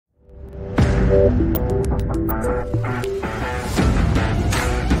All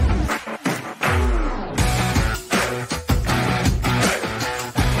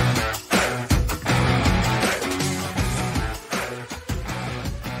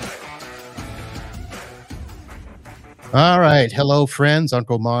right. Hello, friends.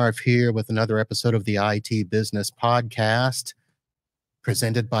 Uncle Marv here with another episode of the IT Business Podcast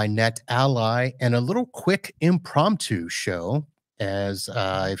presented by NetAlly, and a little quick impromptu show as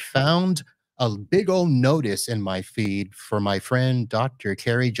I found a big old notice in my feed for my friend Dr.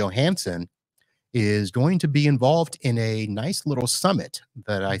 Carrie Johansson is going to be involved in a nice little summit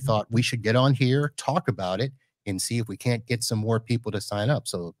that I thought we should get on here, talk about it, and see if we can't get some more people to sign up.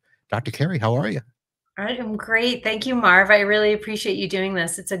 So, Dr. Carrie, how are you? I'm great. Thank you, Marv. I really appreciate you doing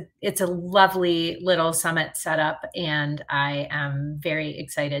this. It's a lovely little summit setup, and I am very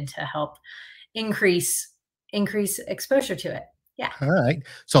excited to help increase exposure to it. Yeah. All right.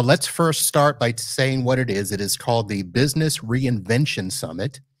 So let's first start by saying what it is. It is called the Business Reinvention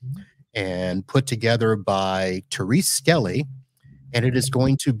Summit and put together by Therese Skelly. And it is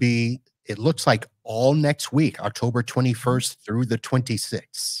going to be, it looks like all next week, October 21st through the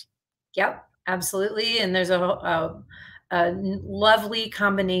 26th. Yep. Absolutely. And there's a lovely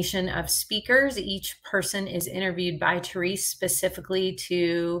combination of speakers. Each person is interviewed by Therese specifically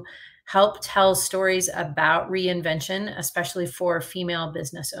to help tell stories about reinvention, especially for female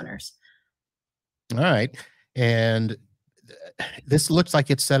business owners. All right. And this looks like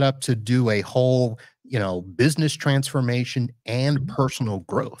it's set up to do a whole, business transformation and personal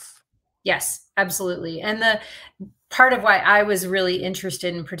growth. Yes, absolutely. And the part of why I was really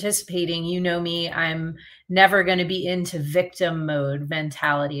interested in participating, you know me, I'm never going to be into victim mode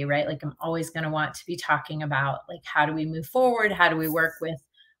mentality, right? Like I'm always going to want to be talking about like, how do we move forward? How do we work with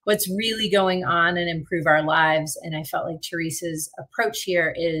what's really going on and improve our lives? And I felt like Therese's approach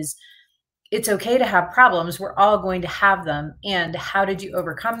here is it's okay to have problems. We're all going to have them. And how did you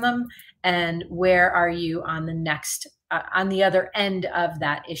overcome them? And where are you on the next on the other end of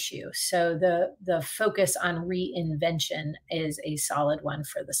that issue? So the focus on reinvention is a solid one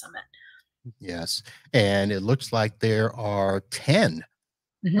for the summit. Yes. And it looks like there are 10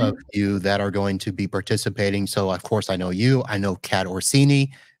 of you that are going to be participating. So of course I know you, I know Kat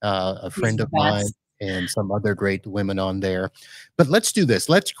Orsini, a friend of mine, and some other great women on there. But let's do this.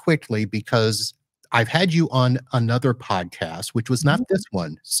 Let's quickly, because I've had you on another podcast, which was not this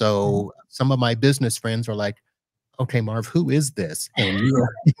one. So some of my business friends are like, okay, Marv, who is this? And you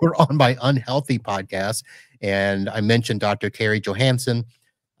were on my Unhealthy podcast, and I mentioned Dr. Carrie Johansson.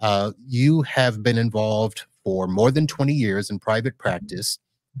 You have been involved for more than 20 years in private practice,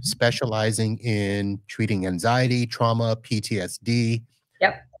 specializing in treating anxiety, trauma, PTSD.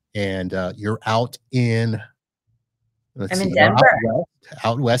 Yep. And you're out in, I'm in Denver.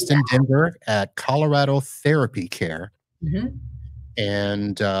 Out west in Denver at Colorado Therapy Care.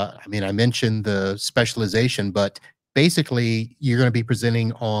 And I mean, I mentioned the specialization, but basically you're going to be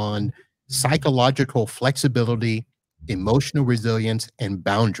presenting on psychological flexibility, emotional resilience, and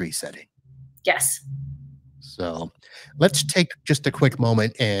boundary setting. Yes. So let's take just a quick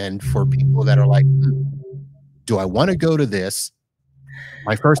moment. And for people that are like, do I want to go to this?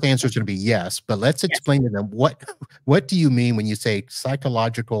 My first answer is going to be yes, but let's explain to them what do you mean when you say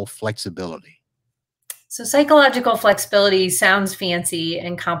psychological flexibility? So psychological flexibility sounds fancy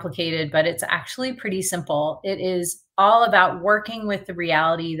and complicated, but it's actually pretty simple. It is all about working with the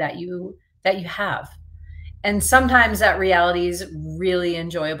reality that you have. And sometimes that reality is really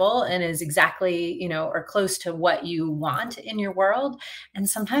enjoyable and is exactly, or close to what you want in your world. And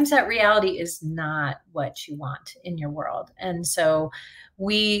sometimes that reality is not what you want in your world. And so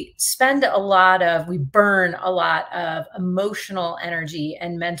we burn a lot of emotional energy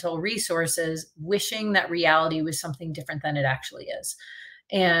and mental resources wishing that reality was something different than it actually is.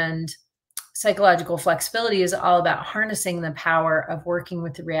 And psychological flexibility is all about harnessing the power of working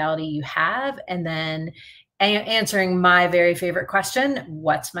with the reality you have, and then answering my very favorite question,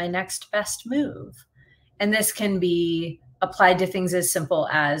 what's my next best move? And this can be applied to things as simple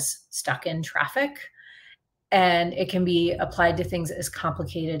as stuck in traffic. And it can be applied to things as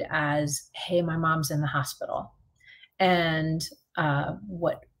complicated as, hey, my mom's in the hospital. And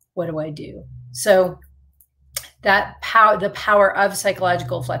what do I do? So the power of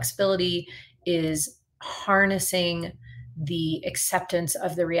psychological flexibility is harnessing the acceptance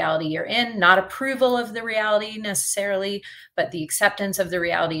of the reality you're in, not approval of the reality necessarily, but the acceptance of the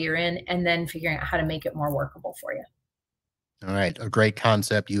reality you're in, and then figuring out how to make it more workable for you. All right. A great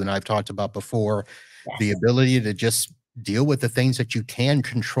concept you and I've talked about before, the ability to just deal with the things that you can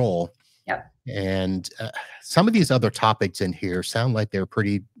control. Yep. And some of these other topics in here sound like they're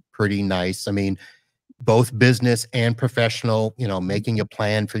pretty pretty nice. I mean, both business and professional, you know, making a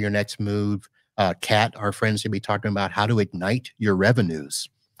plan for your next move. Kat, our friends, will be talking about how to ignite your revenues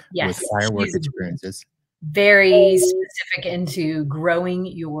with Yes, firework she's experiences. very specific into growing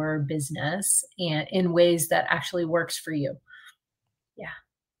your business and in ways that actually works for you. Yeah.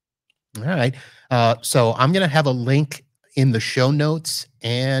 All right. So I'm going to have a link in the show notes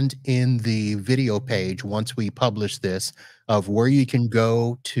and in the video page once we publish this of where you can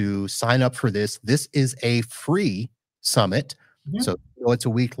go to sign up for this. This is a free summit. Mhm. So it's a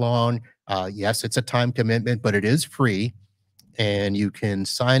week long. Yes, it's a time commitment, but it is free and you can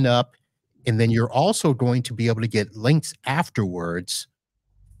sign up. And then you're also going to be able to get links afterwards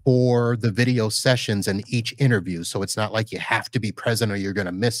for the video sessions and each interview. So it's not like you have to be present or you're going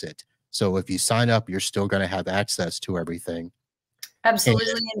to miss it. So if you sign up, you're still going to have access to everything. And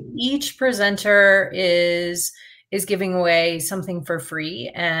Absolutely. And each presenter is giving away something for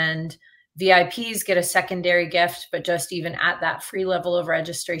free, and VIPs get a secondary gift, but just even at that free level of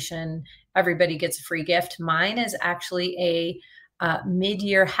registration, everybody gets a free gift. Mine is actually a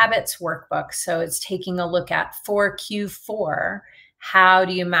mid-year habits workbook. So it's taking a look at for Q4, how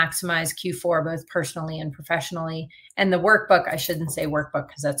do you maximize Q4 both personally and professionally? And the workbook, I shouldn't say workbook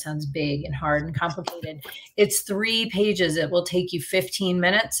because that sounds big and hard and complicated. It's 3 pages. It will take you 15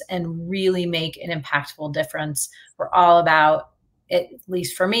 minutes and really make an impactful difference. We're all about, at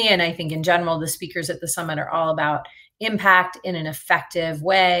least for me, and I think in general, the speakers at the summit are all about impact in an effective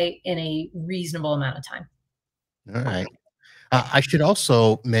way in a reasonable amount of time. all right. I should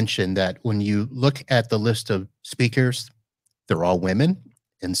also mention that when you look at the list of speakers, they're all women.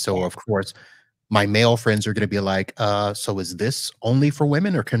 And so, Yeah. of course, my male friends are going to be like, so is this only for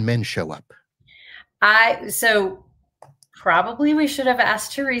women or can men show up? So probably we should have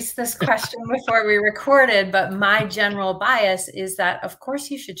asked Therese this question before we recorded, but my general bias is that, of course,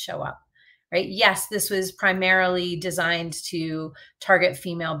 you should show up, right? Yes, this was primarily designed to target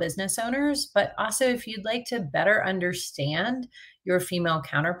female business owners, but also if you'd like to better understand your female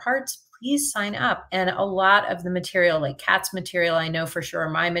counterparts, please sign up. And a lot of the material, like Kat's material, I know for sure,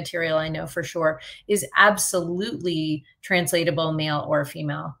 my material, I know for sure, is absolutely translatable male or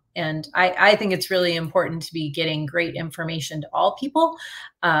female. And I think it's really important to be getting great information to all people.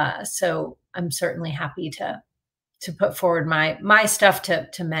 So I'm certainly happy to put forward my stuff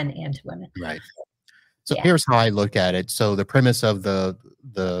to men and to women. Right. So Yeah, here's how I look at it. So the premise of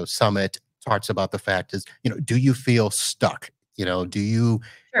the summit talks about the fact is, you know, do you feel stuck? You know, do you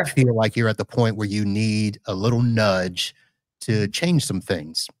sure. feel like you're at the point where you need a little nudge to change some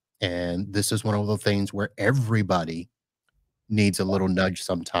things? And this is one of the things where everybody needs a little nudge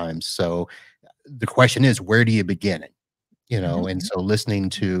sometimes. So the question is, where do you begin it? You know, Mhm. and so listening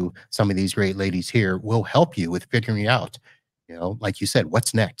to some of these great ladies here will help you with figuring out, you know, like you said,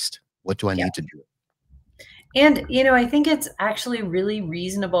 what's next? What do I Yeah. need to do? And, I think it's actually really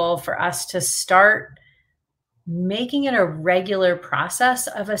reasonable for us to start making it a regular process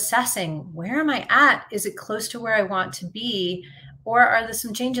of assessing, where am I at? Is it close to where I want to be? Or are there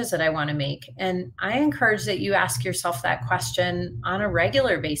some changes that I want to make? And I encourage that you ask yourself that question on a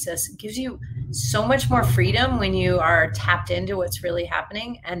regular basis. It gives you so much more freedom when you are tapped into what's really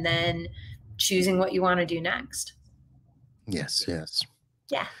happening and then choosing what you want to do next. Yes, yes.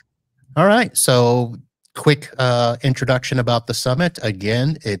 Yeah. All right. So, quick introduction about the summit.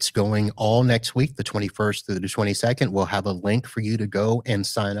 Again, it's going all next week, the 21st through the 22nd. We'll have a link for you to go and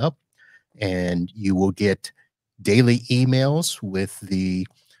sign up, and you will get daily emails with the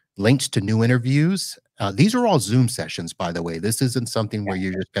links to new interviews. These are all Zoom sessions, by the way. This isn't something where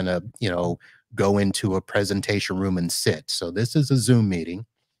you're just going to, you know, go into a presentation room and sit. So, this is a Zoom meeting,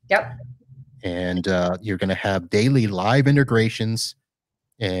 Yep. and you're going to have daily live integrations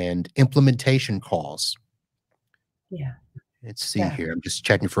and implementation calls. Yeah. Let's see Yeah. here. I'm just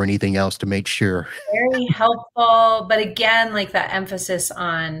checking for anything else to make sure. Very helpful. But again, like that emphasis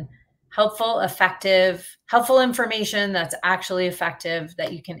on helpful information that's actually effective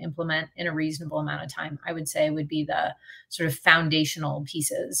that you can implement in a reasonable amount of time, I would say would be the sort of foundational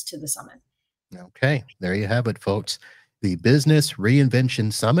pieces to the summit. Okay, there you have it, folks. The Business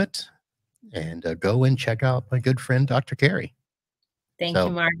Reinvention Summit. And go and check out my good friend, Dr. Carrie. Thank you, So,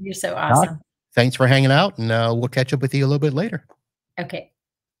 Marv. You're so Doc, awesome. thanks for hanging out, and we'll catch up with you a little bit later. Okay.